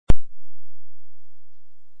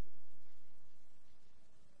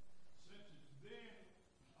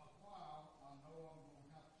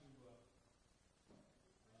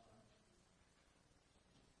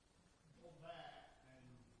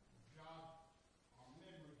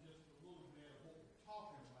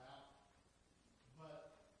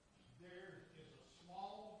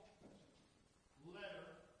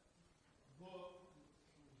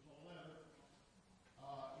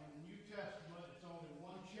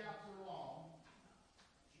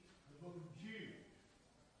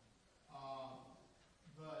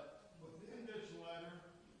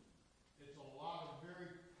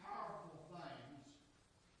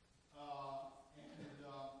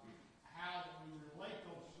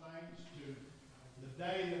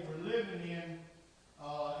day that we're living in,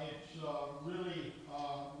 it's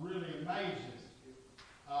really amazing.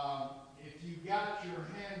 If you got your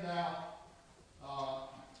handout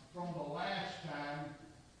from the last time,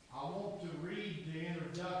 I want to read the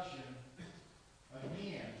introduction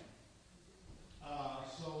again.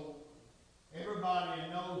 So everybody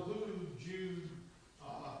know who Jude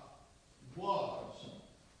was.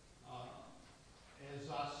 As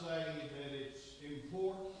I say, that it's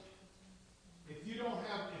important. If you don't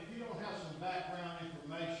have some background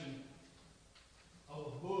information of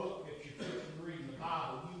a book that you're fixing to read in the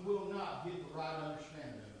Bible, you will not get the right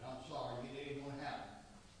understanding of it. I'm sorry, it ain't going to happen.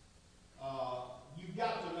 You've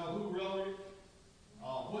got to know who wrote it,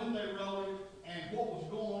 when they wrote it, and what was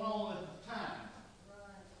going on at the time.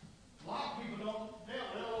 A lot of people don't,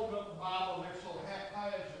 they'll open up the Bible and they're so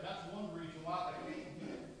haphazard. That's one reason why they can't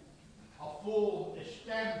get a full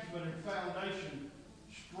establishment and foundation,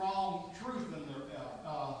 strong truth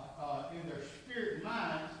in their spirit and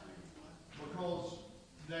mind, because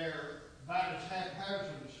they're about as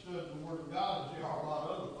haphazard as stood in the Word of God as there are a lot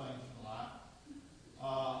of other things in life.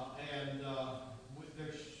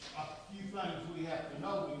 There's a few things we have to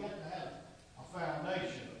know. We got to have a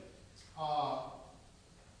foundation.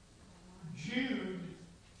 Jude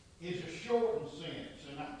is a shortened sense,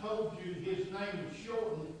 and I told you his name was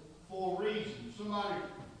shortened for a reason. Somebody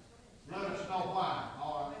let us know why.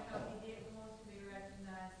 All right. Because he didn't want to be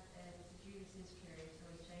recognized as Judas Iscariot, so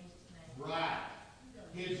he changed his name. Right.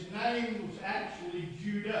 His name was actually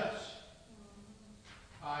Judas.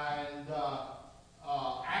 And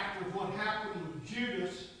after what happened with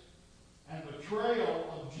Judas and betrayal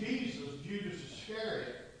of Jesus, Judas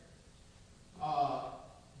Iscariot,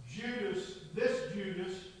 this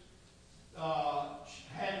Judas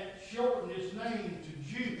had shortened his name to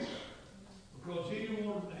Jude because he didn't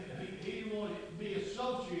want to be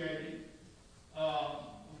associated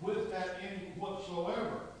with that any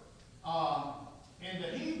whatsoever. In the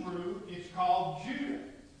Hebrew, it's called Judah.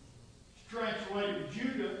 It's translated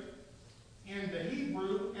Judah in the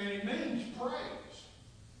Hebrew, and it means praise.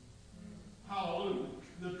 Hallelujah.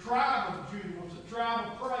 The tribe of Judah was the tribe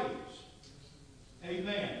of praise.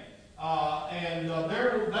 Amen.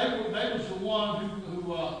 They was the one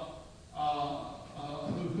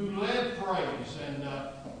who led praise, and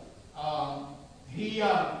he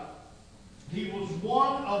was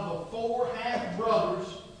one of the 4 half brothers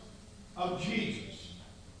of Jesus.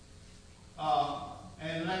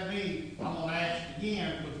 And I'm going to ask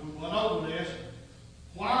again, because we went over this,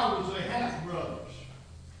 why was they half brothers?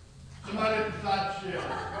 Somebody decide to share.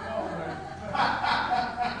 Come on, man.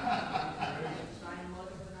 Same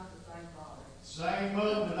mother, but not the same father. Same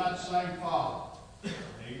mother, but not the same father.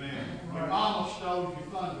 Amen. Your mama stole your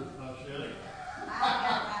thunder, Shelley.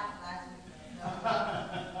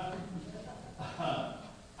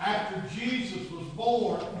 After Jesus was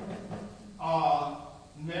born,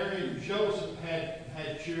 Mary and Joseph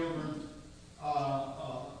had children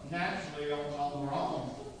naturally on their own.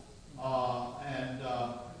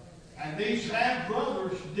 And these half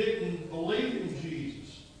brothers didn't believe in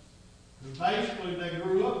Jesus. Basically, they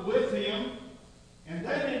grew up with him, and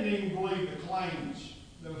they didn't even believe the claims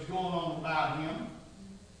that was going on about him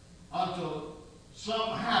until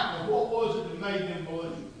something happened. What was it that made them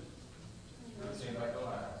believe?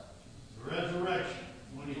 The resurrection,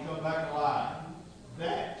 when he come back alive.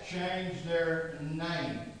 That changed their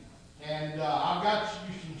name. And I've got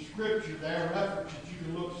you some scripture there, reference that you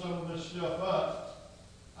can look some of this stuff up.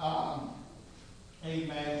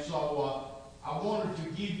 Amen. So I wanted to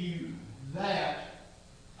give you that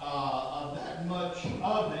much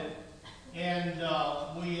of it. And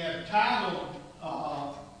we have titled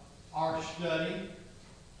our study,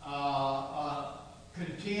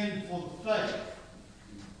 Contend for the Faith.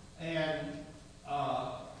 And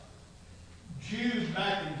Jude,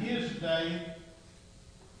 back in his day,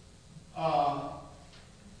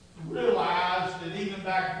 realized that even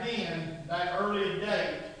back then, that early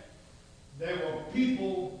date, there were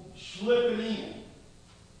people slipping in,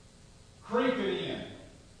 creeping in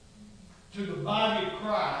to the body of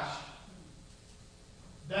Christ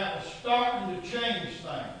that was starting to change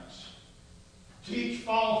things, teach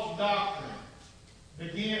false doctrine,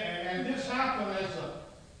 and this happened as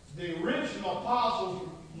the original apostles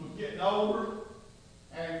were getting older,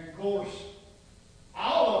 and of course,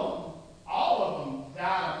 all of them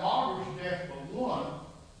died a martyr's death but one.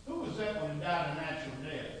 Who was that one who died a natural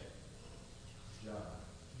death?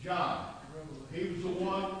 John. He was the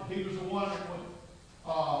one that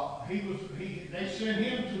they sent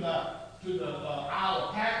him to the Isle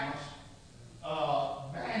of Patmos,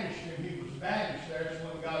 banished him. He was banished there. That's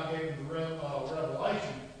when God gave him the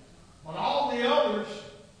revelation. But all the others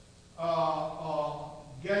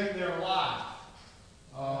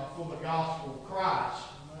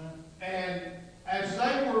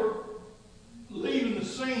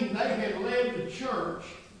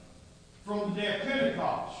from the day of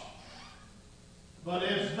Pentecost. But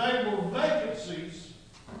as they were vacancies,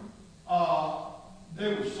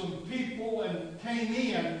 there were some people and came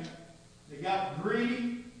in. They got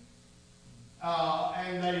greedy,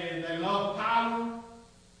 and they loved power,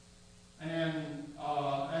 and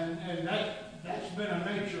that's been a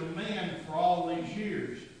nature of man for all these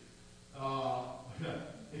years.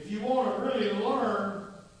 If you want to really learn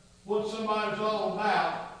what somebody's all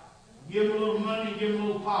about, give them a little money, give them a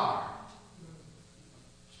little power,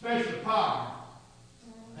 especially power.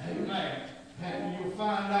 Amen. And you'll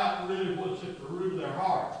find out really what's at the root of their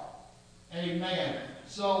heart. Amen.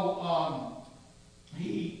 So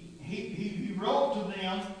he wrote to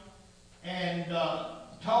them and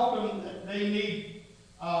told them that they need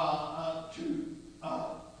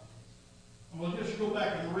we'll just go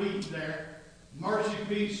back and read there. Mercy,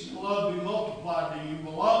 peace, and love be multiplied to you.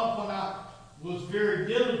 Beloved, when I was very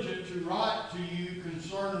diligent to write to you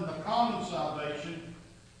concerning the common salvation,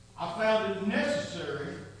 I found it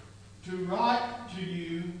necessary to write to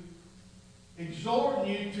you, exhorting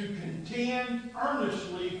you to contend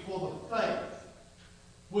earnestly for the faith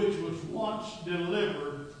which was once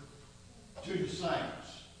delivered to the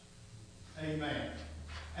saints. Amen.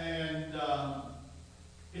 And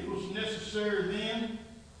it was necessary then,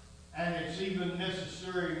 and it's even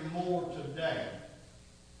necessary more today.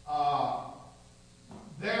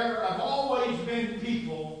 There have always been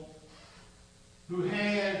people who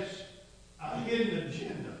has a hidden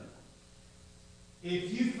agenda.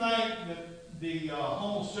 If you think that the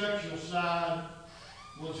homosexual side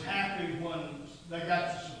was happy when they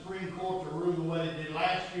got the Supreme Court to rule the way they did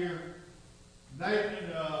last year, they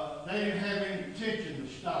didn't have any intention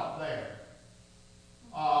to stop there.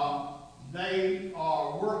 They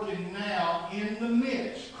are working now in the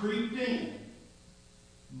midst, creeped in.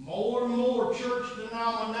 More and more church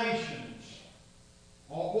denominations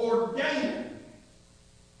are ordaining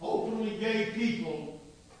openly gay people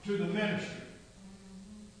to the ministry,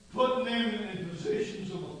 putting them in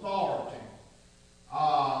positions of authority.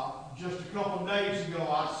 Just a couple of days ago,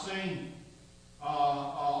 I seen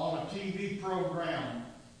on a TV program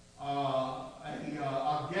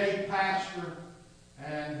a gay pastor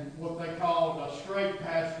and what they called a straight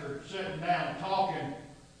pastor sitting down talking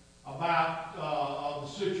about the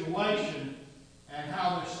situation and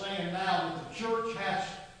how they're saying now that the church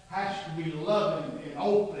has to be loving and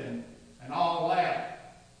open and all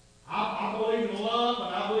that. I believe in love,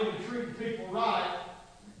 and I believe in treating people right,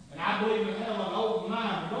 and I believe in having an open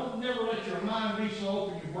mind. But don't never let your mind be so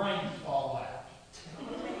open your brains fall out.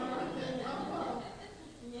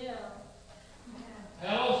 Yeah.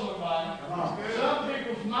 Hello, somebody. Some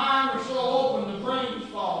people's minds are so open the brains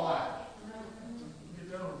fall out.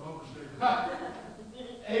 Get that on the bumper sticker.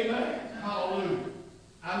 Amen. Hallelujah.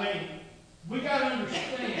 I mean, we got to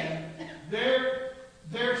understand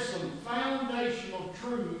there's some foundational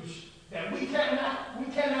truths that we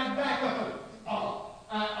cannot back up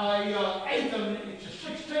a eighth of an inch, a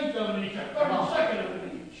 16th of an inch, a 32nd of an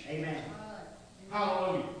inch. Amen.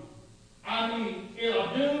 Hallelujah. I mean, it'll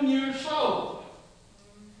doom your soul.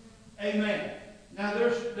 Amen. Now,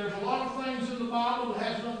 there's a lot of things in the Bible that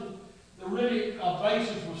has nothing, that really a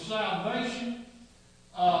basis with salvation.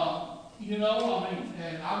 I mean,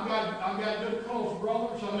 and I've got good close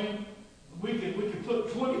brothers. I mean, we could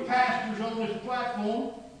put 20 pastors on this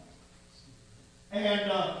platform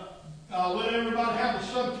and let everybody have the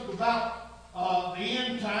subject about the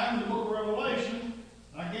end time, the book of Revelation.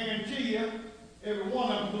 I guarantee you, every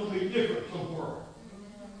one of them is going to be different somewhere.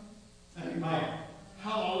 Amen.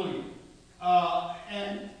 Hallelujah.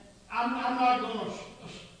 And I'm not going to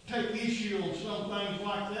take issue on some things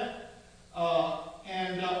like that.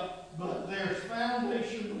 But there's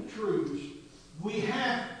foundational truths. We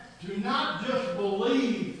have to not just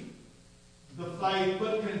believe the faith,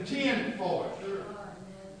 but contend for it.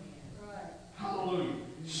 Right. Hallelujah.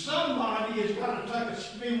 Somebody has got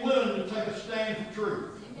to be willing to take a stand for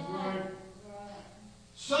truth. Right.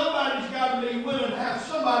 Somebody's got to be willing to have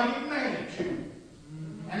somebody get mad at you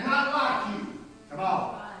and not like you. Come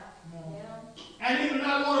on. And even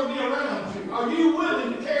not want to be around you. Are you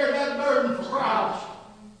willing to carry that burden for Christ?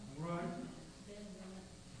 Right.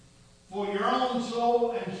 For your own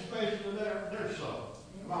soul and especially their soul.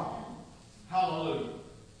 Come on. Hallelujah.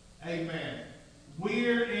 Amen.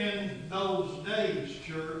 We're in those days,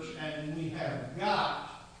 church, and we have got,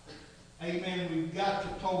 amen, we've got to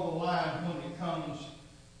toe the line when it comes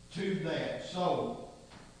to that. So,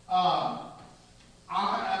 I'm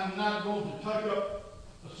not going to take up,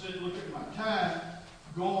 look at my time,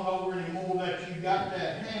 going over any more that you got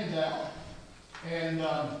that handout. And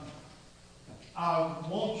I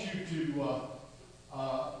want you to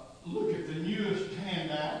look at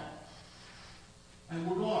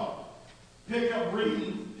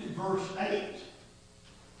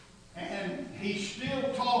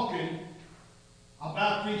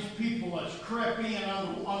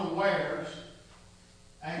unawares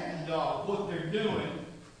and what they're doing.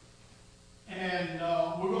 And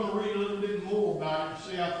we're going to read a little bit more about it and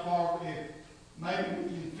see how far, if maybe we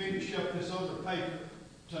can finish up this other paper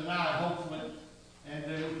tonight, hopefully, and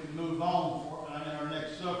then we can move on in our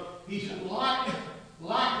next subject. He said, likewise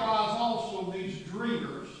also these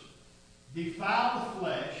dreamers defile the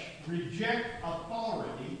flesh, reject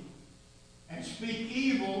authority, and speak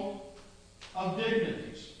evil of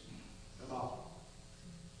dignities.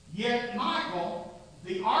 Yet Michael,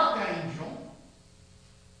 the archangel,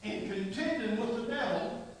 in contending with the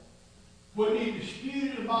devil, when he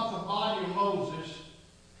disputed about the body of Moses,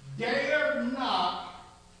 dared not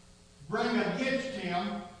bring against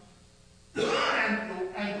him,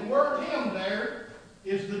 and the word him there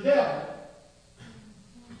is the devil.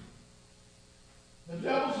 The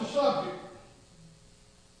devil's the subject.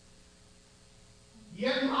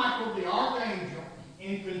 Yet Michael, the archangel,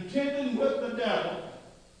 in contending with the devil,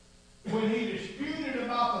 when he disputed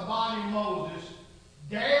about the body of Moses,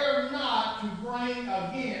 dared not to bring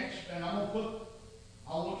against, and I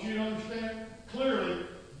want you to understand clearly,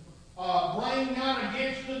 bring not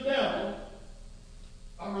against the devil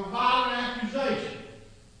a reviling accusation,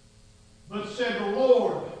 but said, the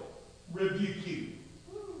Lord rebuke you.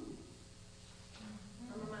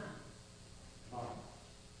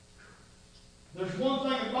 There's one thing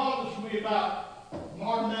that bothers me about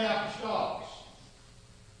modern day apostolics.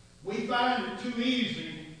 We find it too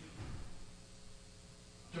easy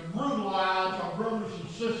to brutalize our brothers and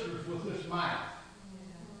sisters with this mouth.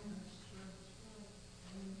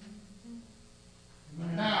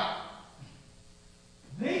 Now,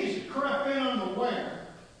 these that crept in unaware,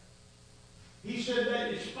 he said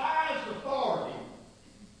they despised authority.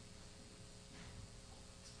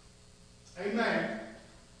 Amen.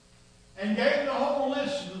 And gave the whole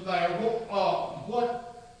list there, what all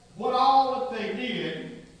that they did.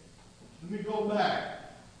 Let me go back.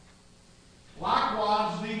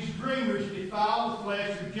 Likewise, these dreamers defile the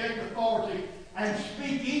flesh, reject authority, and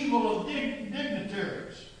speak evil of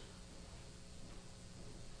dignitaries.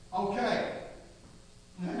 Okay.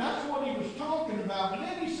 Now that's what he was talking about. But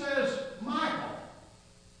then he says, Michael,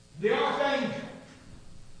 the archangel.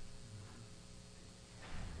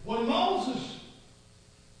 When Moses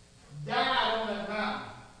died on that mountain,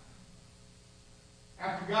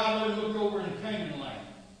 after God let him look over in Canaan land,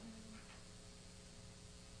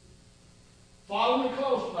 follow me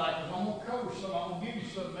close back, because I'm going to cover something. I'm going to give you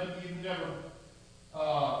something maybe you've never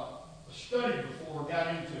studied before or got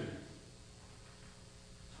into.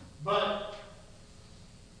 But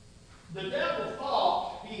the devil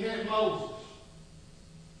thought he had Moses.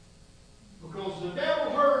 Because the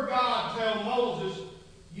devil heard God tell Moses,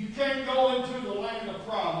 you can't go into the land of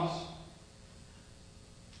promise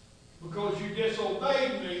because you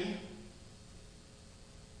disobeyed me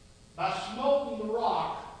by smoking the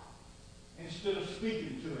rock instead of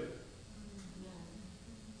speaking to it.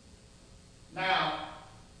 Now,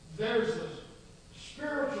 there's a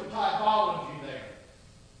spiritual typology there.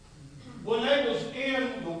 When they was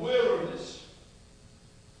in the wilderness,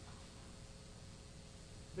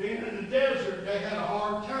 being in the desert, they had a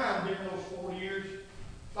hard time during those 40 years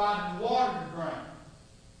finding water to drink.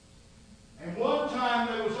 And one time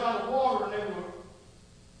they was out of water and they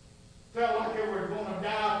felt like they were going to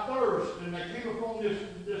die of thirst, and they came upon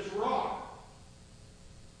this rock.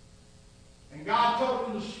 And God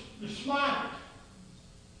told them to smite it.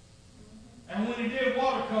 And when he did,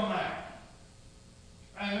 water come out.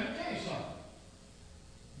 And let me tell you something.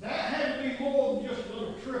 That had to be more than just a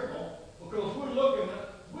little trickle, because we're looking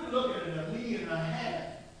at a million and a half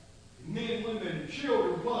men, women, and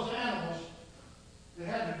children, plus animals that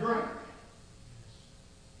had to drink.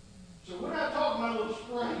 So we're not talking about a little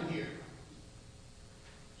spring here.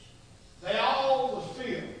 They all was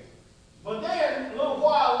filled. But then, a little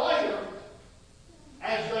while later,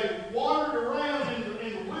 as they wandered around in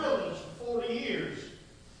the wilderness for 40 years,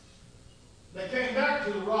 they came back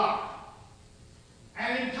to the rock.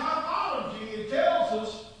 And in typology, it tells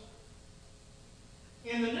us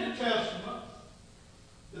in the New Testament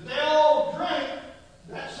that they all drank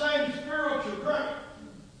that same spiritual drink.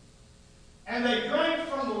 And they drank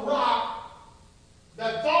from the rock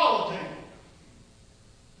that followed them.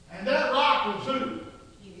 And that rock was who?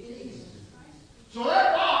 Jesus. So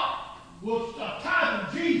that rock was a type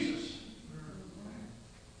of Jesus.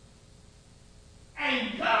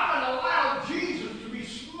 And God allowed Jesus to be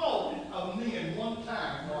smoted of men one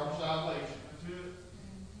time for our salvation.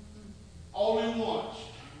 Only once.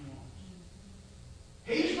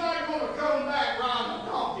 He's not going to come back riding a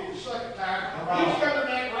donkey the second time. He's coming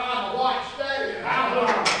back riding a white stallion.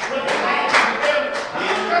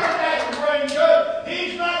 He's coming back to bring good.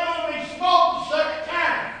 He's not going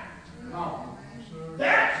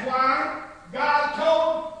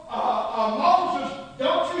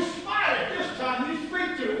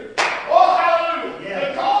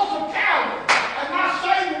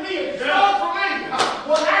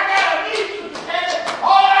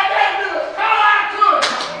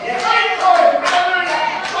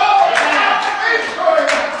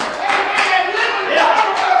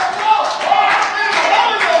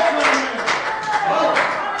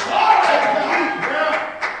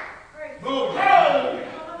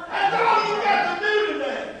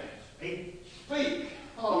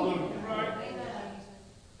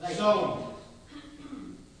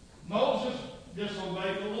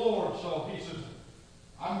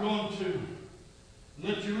I'm going to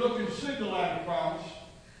let you look and see the land of promise,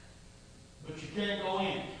 but you can't go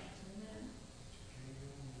in.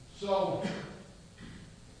 So,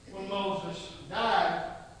 when Moses died,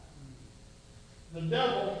 the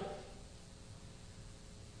devil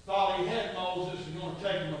thought he had Moses and going to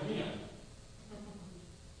take him again.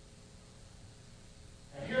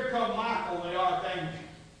 And here come Michael, the archangel,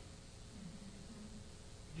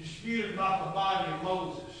 disputed about the body of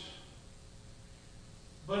Moses.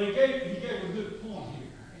 But he gave a good point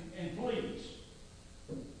here. And please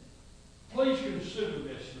consider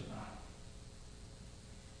this tonight.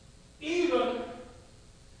 Even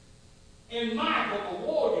in Michael, the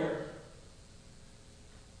warrior,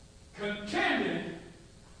 contending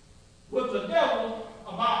with the devil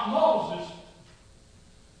about Moses,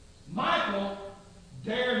 Michael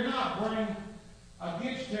dared not bring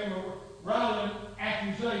against him a rather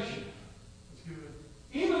accusation. That's good.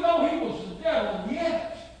 Even though he was the devil, yet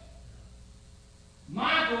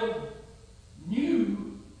Michael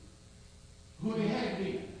knew who he had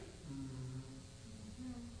been.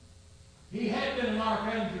 He had been an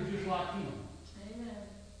archangel just like him. Amen.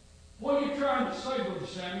 What are you trying to say, Brother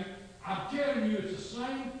Sammy? I'm telling you, it's the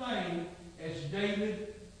same thing as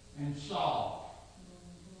David and Saul.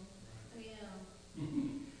 Yeah.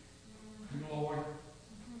 Lord,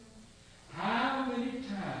 how many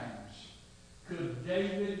times could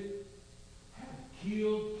David have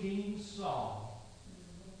killed King Saul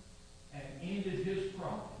and ended his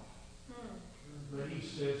problem? But he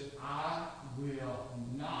says, I will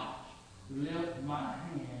not lift my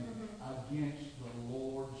hand against the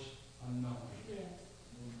Lord's anointed.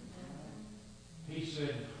 He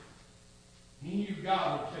said, he knew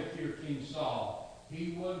God would take care of King Saul.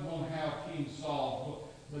 He wasn't going to have King Saul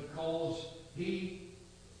because he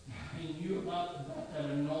knew about that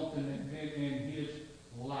anointing that had been in his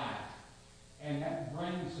life. And that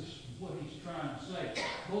brings us to what he's trying to say.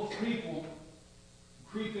 Those people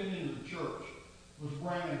creeping into the church was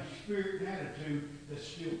bringing a spirit and attitude that's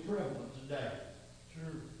still prevalent today.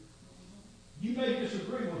 Sure. You may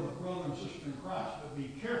disagree with a brother and sister in Christ, but be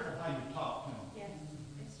careful how you talk to them. Yes,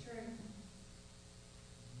 it's true.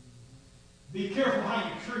 Be careful how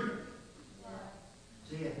you treat them.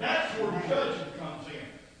 Yeah. That's where judgment comes in.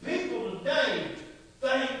 People today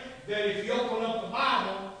think that if you open up the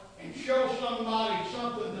Bible and show somebody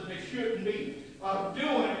something that they shouldn't be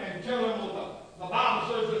doing and tell them, well, the Bible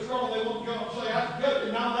says it's wrong, they won't come and say, that's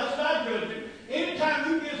judging. No, that's not judging. Anytime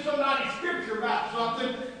you give somebody scripture about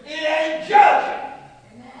something, it ain't judging.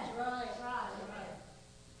 And that's right.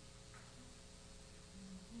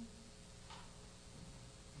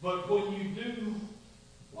 But when you do,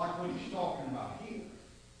 like what he's talking about here,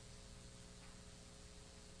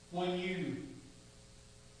 when you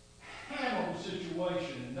handle the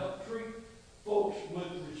situation and don't treat folks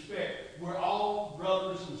with respect, we're all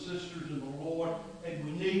brothers and sisters in the Lord, and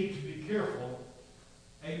we need to be careful,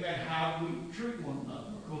 amen, how we treat one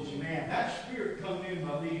another. Because, man, that spirit come in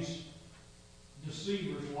by these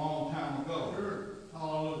deceivers a long time ago. Sure.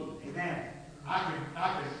 Hallelujah. Amen.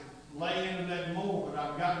 I could lay into that more, but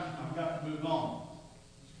I've got to move on.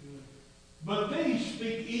 That's good. But these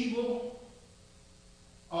speak evil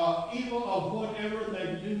of whatever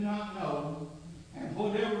they do not know, and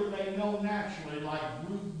whatever they know naturally, like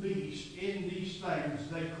brute beasts, in these things,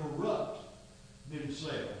 they corrupt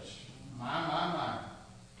themselves. My.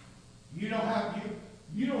 You don't have to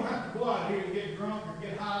go out here and get drunk or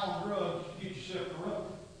get high on drugs to get yourself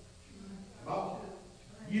corrupted. Come on.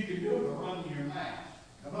 You can do it by running your mouth.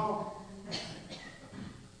 Come on.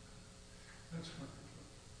 That's right.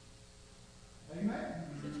 Amen.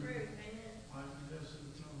 It's true. Amen. Like the dust of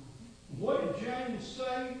the tongue. What did James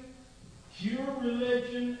say? Pure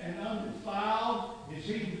religion and undefiled is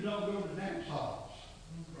he who don't go to dance halls.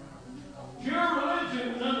 Pure religion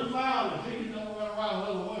and undefiled is he who don't run around with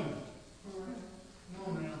other women. No,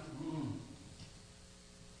 now.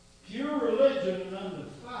 Pure religion and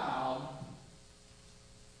undefiled.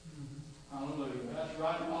 Hallelujah. That's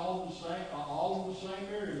right. All in the same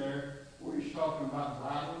area there where he's talking about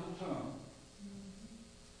bridling the tongue.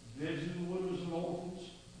 Visiting widows and orphans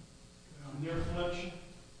and their affliction.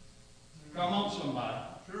 Come on, somebody.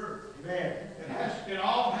 Sure. Amen. It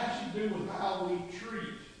all has to do with how we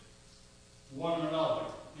treat one another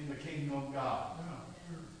in the kingdom of God. Yeah,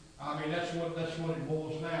 sure. I mean, that's what it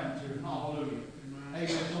boils down to. Hallelujah. Amen. Amen.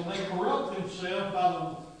 So they corrupt themselves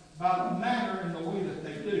by the manner and the way that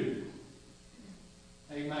they do.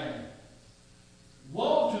 Amen.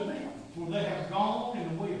 Woe to them, for they have gone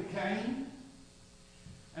in the way of Cain,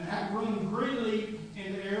 and have run greedily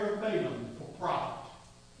in the air of Balaam for profit,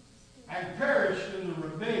 and perished in the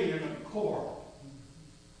rebellion of Korah.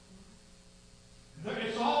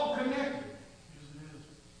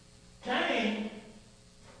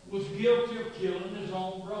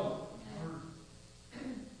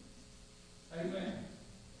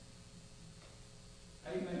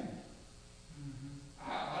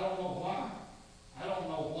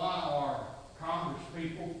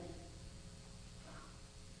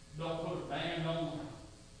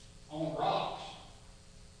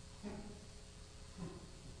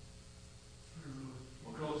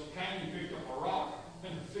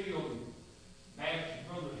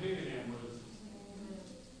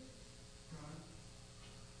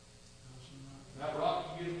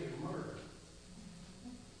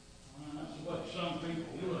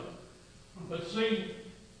 But see,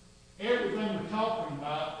 everything we're talking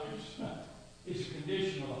about is a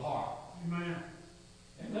condition of the heart. Amen.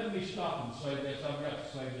 And let me stop and say this. I've got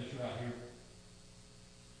to say this right here.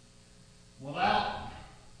 Without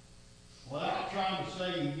trying to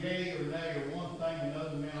say yay or nay or one thing or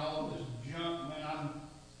another, man, all this junk, man,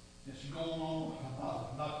 it's going on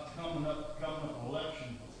about coming up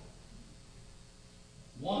election.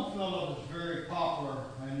 One fellow that's very popular,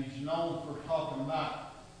 and he's known for talking about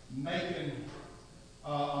making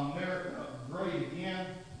America great again.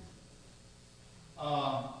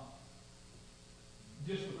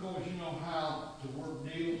 Just because you know how to work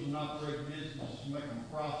deals and operate businesses and make them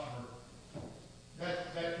prosper,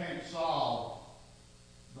 that can't solve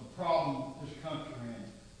the problem this country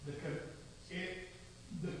in.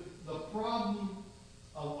 The problem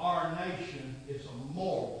of our nation is a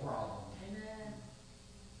moral problem.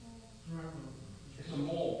 It's a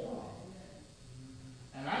moral problem.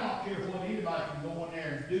 And I don't care what anybody can go in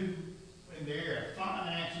there and do in the area of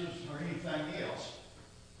finances or anything else.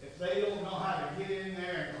 If they don't know how to get in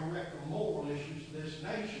there and correct the moral issues of this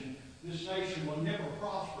nation will never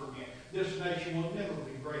prosper again. This nation will never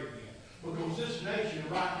be great again. Because this nation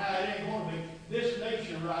right now, it ain't going to be. This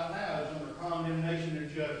nation right now is under condemnation and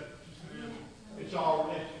judgment.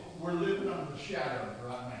 We're living under the shadow of it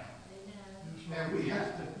right now. And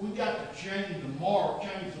we got to change the morals.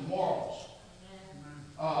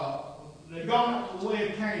 They've gone out the way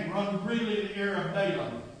of Cain, run greedily in the air of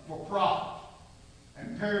Balaam for profit,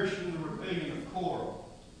 and perished in the rebellion of Korah.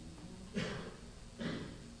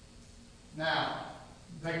 Now,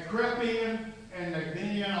 they crept in, and they've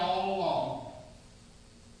been in all along.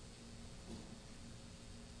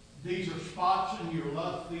 These are spots in your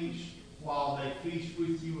love feast, while they feast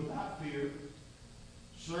with you without fear,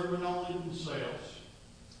 serving only themselves.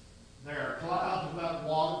 There are clouds without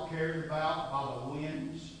water, carried about by the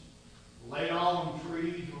winds, laid on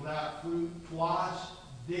trees without fruit, twice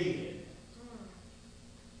dead,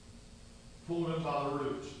 pulled up by the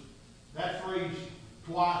roots. That phrase,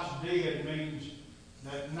 twice dead, means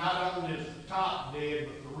that not only is the top dead,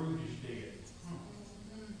 but the root is dead.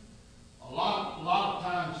 A lot of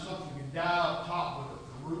times something can die up top, but if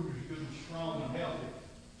the root is good and strong and healthy,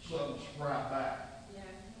 something will sprout back. Yeah.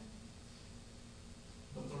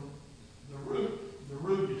 But the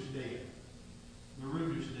root is dead. The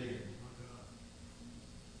root is dead.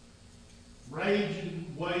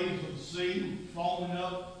 Raging waves of the sea, foaming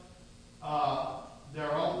up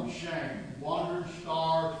their own shame. Wandering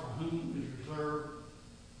stars for whom is reserved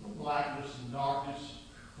the blackness and darkness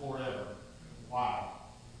forever. Wow.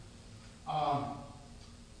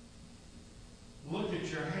 Look at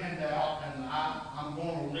your handout, and I'm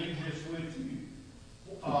going to leave this with you.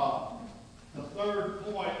 The third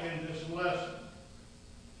point in this lesson,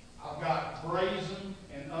 I've got brazen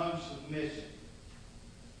and unsubmissive.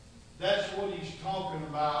 That's what he's talking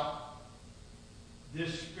about,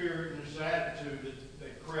 this spirit and this attitude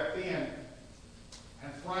that crept in,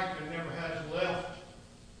 and frankly never has left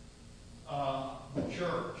the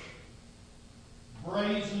church.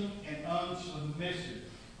 Brazen and unsubmissive.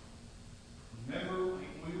 Remember,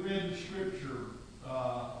 we read the scripture,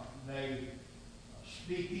 they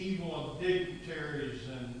speak evil of dignitaries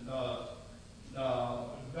and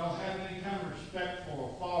don't have any kind of respect for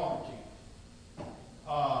authority.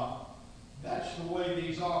 That's the way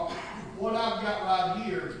these are. What I've got right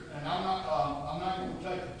here, and I'm not going to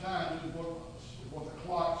take the time to do what the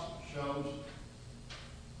clock shows,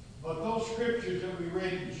 but those scriptures that we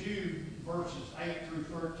read in Jude, verses 8 through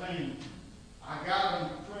 13, I got them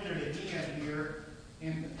printed again here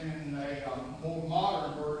in a more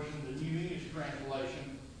modern version, the New English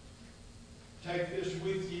translation. Take this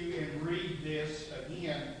with you and read this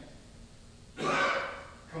again.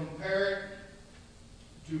 Compare it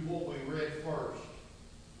to what we read first.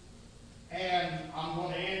 And I'm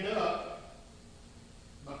going to end up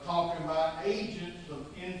by talking about agents of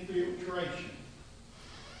infiltration,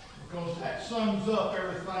 because that sums up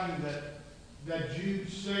everything that Jude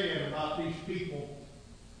said about these people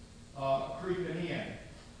creeping in.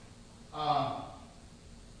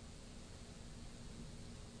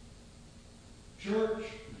 Church,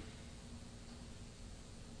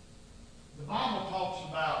 the Bible talks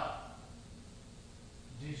about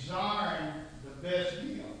desiring the best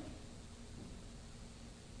gift.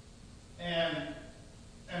 And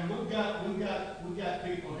we've got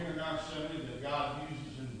people here in our assembly that God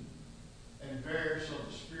uses in various of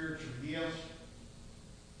the spiritual gifts.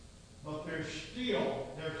 But there's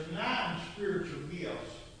 9 spiritual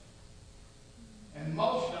gifts. And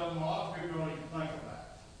most of them a lot of people don't even think about.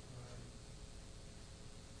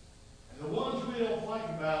 And the ones we don't think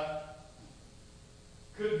about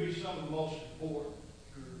could be some of the most important.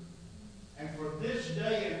 And for this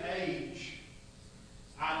day and age,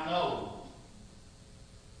 I know,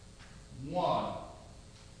 one,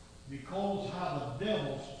 because how the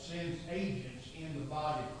devil sends agents in the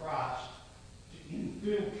body of Christ to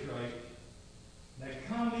infiltrate, they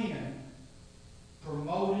come in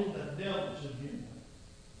promoting the devil's agenda.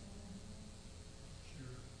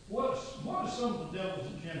 What is some of the devil's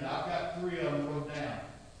agenda? I've got 3 of them wrote down.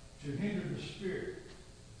 To hinder the Spirit.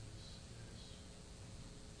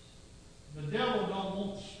 The devil don't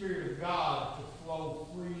want the Spirit of God to flow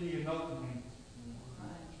freely and openly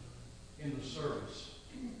in the service.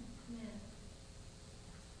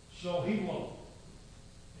 So he will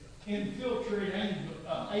infiltrate agents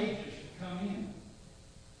to come in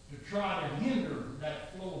to try to hinder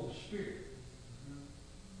that flow of the Spirit.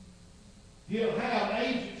 He'll have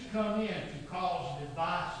agents come in to cause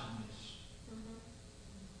divisiveness,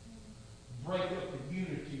 break up the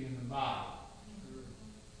unity in the body,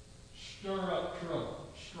 stir up trouble,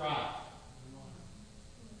 strife,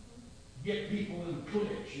 get people in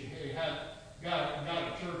cliques. You have got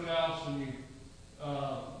a church house, and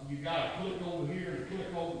you got a clique over here and a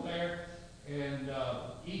clique over there, and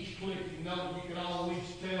each clique, you can always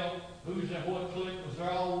tell who's in what clique, because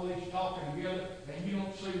they're always talking together, and you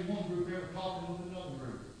don't see one group ever talking with another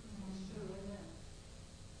group.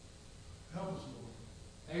 Help us,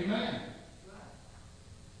 Lord. Amen.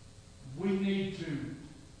 We need to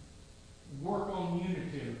work on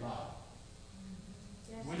unity in the body.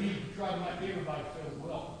 We need to try to make everybody feel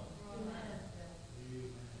welcome.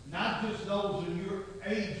 Not just those in your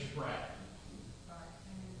age bracket.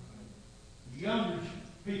 The younger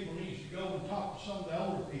people need to go and talk to some of the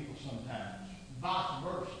older people sometimes. Vice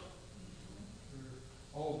versa.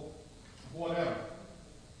 Or whatever.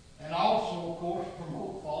 And also, of course,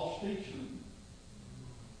 promote false teaching.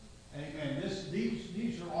 Amen.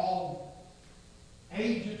 These are all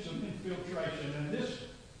agents of infiltration. And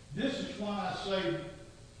this is why I say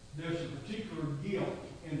there's a particular guilt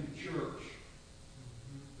in the church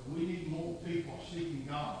that we need more people seeking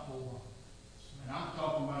God for. And I'm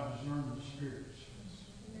talking about discerning the spirits.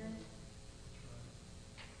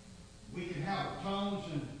 We can have tongues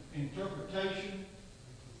and interpretation,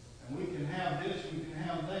 and we can have this, we can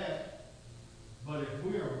have that. But if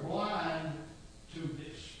we are blind to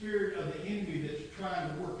the spirit of the enemy that's trying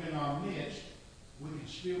to work in our midst, we can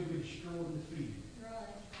still be destroyed and defeated.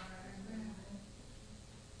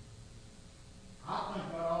 I think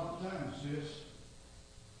about all the time, sis,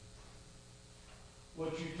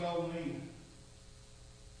 what you told me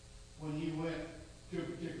when you went to a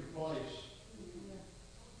particular place,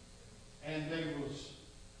 and there was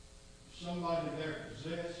somebody there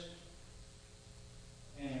possessed,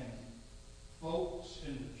 and folks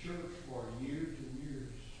in the church for years and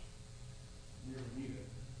years never knew it.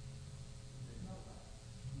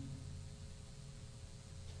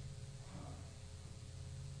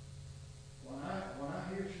 When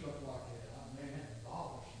I hear stuff like that, man, that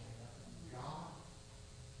bothers me. God,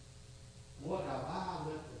 what have I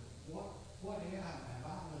let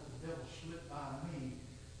the devil slip by me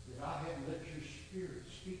that I haven't let your Spirit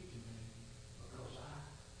speak to me, because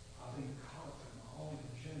I've been caught up in my own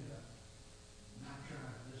agenda, not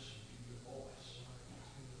trying to listen to your voice.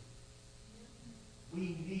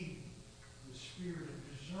 We need the Spirit of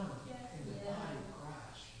discernment in the body of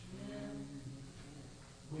Christ.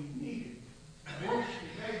 We need it worse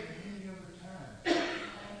today than any other time.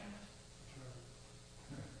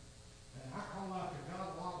 And I call out to God,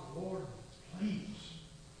 Lord, please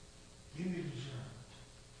give me discernment.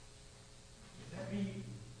 That be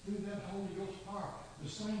through that Holy Ghost power. The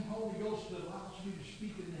same Holy Ghost that allows me to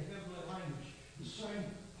speak in the heavenly language. The same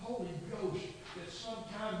Holy Ghost that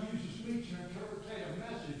sometimes uses me to interpret a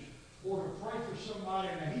message or to pray for somebody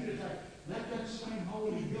in a heat attack. Let that same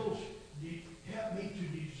Holy Ghost help me to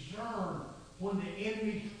discern when the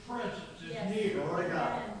enemy's presence is near. Glory to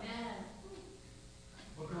God.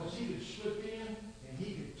 Because he could slip in and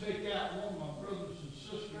he could take out one of my brothers and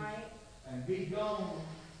sisters and be gone,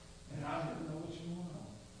 and I didn't know